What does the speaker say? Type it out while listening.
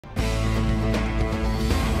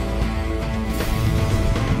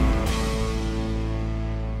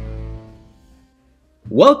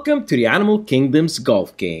Welcome to the Animal Kingdom's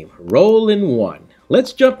golf game, Roll in 1.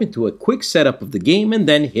 Let's jump into a quick setup of the game and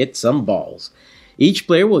then hit some balls. Each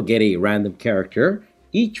player will get a random character,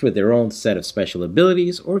 each with their own set of special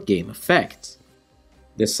abilities or game effects.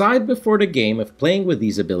 Decide before the game if playing with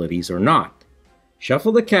these abilities or not.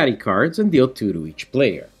 Shuffle the caddy cards and deal 2 to each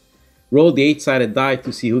player. Roll the 8-sided die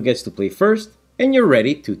to see who gets to play first, and you're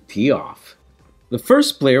ready to tee off. The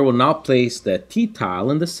first player will now place the tee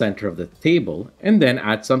tile in the center of the table and then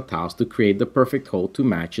add some tiles to create the perfect hole to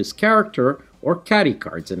match his character or caddy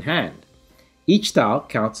cards in hand. Each tile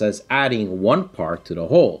counts as adding one part to the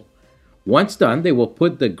hole. Once done, they will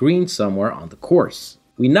put the green somewhere on the course.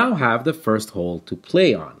 We now have the first hole to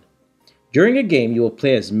play on. During a game, you will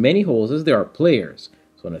play as many holes as there are players.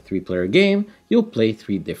 So in a 3-player game, you'll play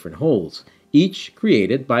 3 different holes, each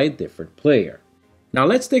created by a different player. Now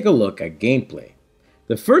let's take a look at gameplay.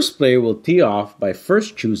 The first player will tee off by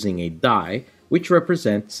first choosing a die, which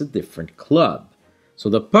represents a different club. So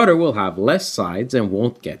the putter will have less sides and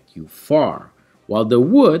won't get you far, while the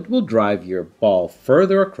wood will drive your ball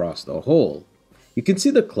further across the hole. You can see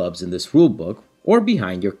the clubs in this rulebook or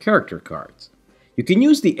behind your character cards. You can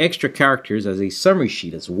use the extra characters as a summary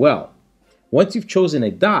sheet as well. Once you've chosen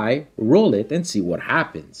a die, roll it and see what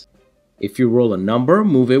happens. If you roll a number,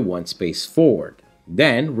 move it 1 space forward.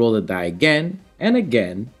 Then roll the die again and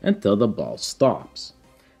again until the ball stops.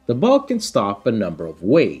 The ball can stop a number of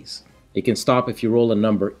ways. It can stop if you roll a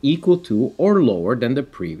number equal to or lower than the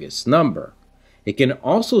previous number. It can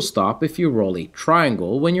also stop if you roll a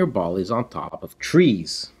triangle when your ball is on top of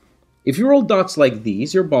trees. If you roll dots like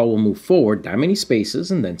these, your ball will move forward that many spaces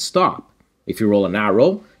and then stop. If you roll an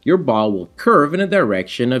arrow, your ball will curve in a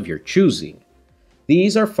direction of your choosing.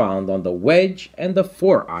 These are found on the wedge and the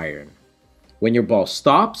 4-iron. When your ball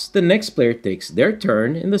stops, the next player takes their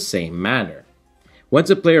turn in the same manner.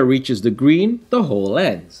 Once a player reaches the green, the hole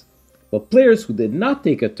ends. But players who did not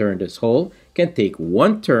take a turn this hole can take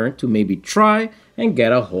 1 turn to maybe try and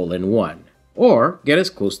get a hole in 1, or get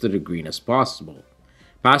as close to the green as possible.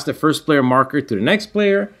 Pass the first player marker to the next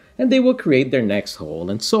player, and they will create their next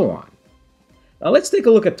hole, and so on. Now let's take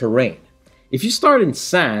a look at terrain. If you start in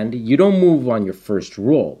sand, you don't move on your first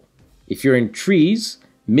roll. If you're in trees,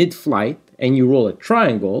 mid-flight, and you roll a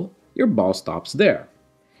triangle, your ball stops there.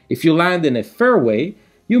 If you land in a fairway,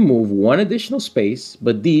 you move 1 additional space,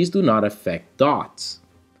 but these do not affect dots.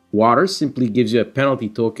 Water simply gives you a penalty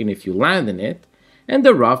token if you land in it, and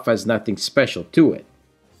the rough has nothing special to it.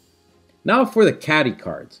 Now for the caddy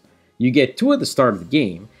cards. You get 2 at the start of the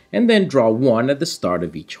game, and then draw 1 at the start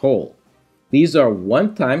of each hole. These are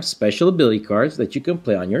one-time special ability cards that you can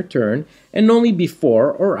play on your turn, and only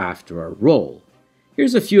before or after a roll.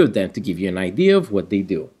 Here's a few of them to give you an idea of what they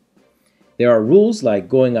do. There are rules like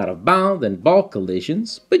going out of bounds and ball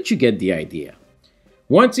collisions, but you get the idea.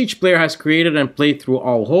 Once each player has created and played through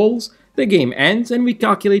all holes, the game ends and we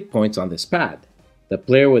calculate points on this pad. The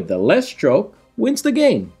player with the less stroke wins the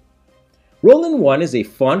game. Roll in 1 is a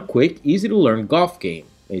fun, quick, easy to learn golf game.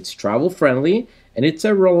 It's travel friendly and it's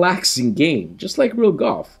a relaxing game, just like real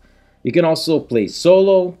golf. You can also play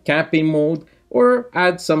solo, campaign mode, or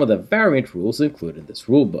add some of the variant rules included in this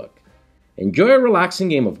rulebook. Enjoy a relaxing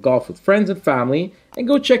game of golf with friends and family, and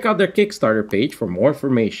go check out their Kickstarter page for more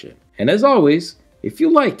information. And as always, if you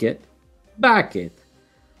like it, back it.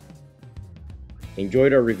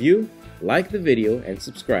 Enjoyed our review? Like the video and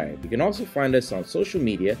subscribe. You can also find us on social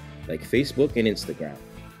media like Facebook and Instagram.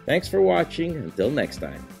 Thanks for watching. Until next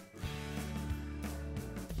time.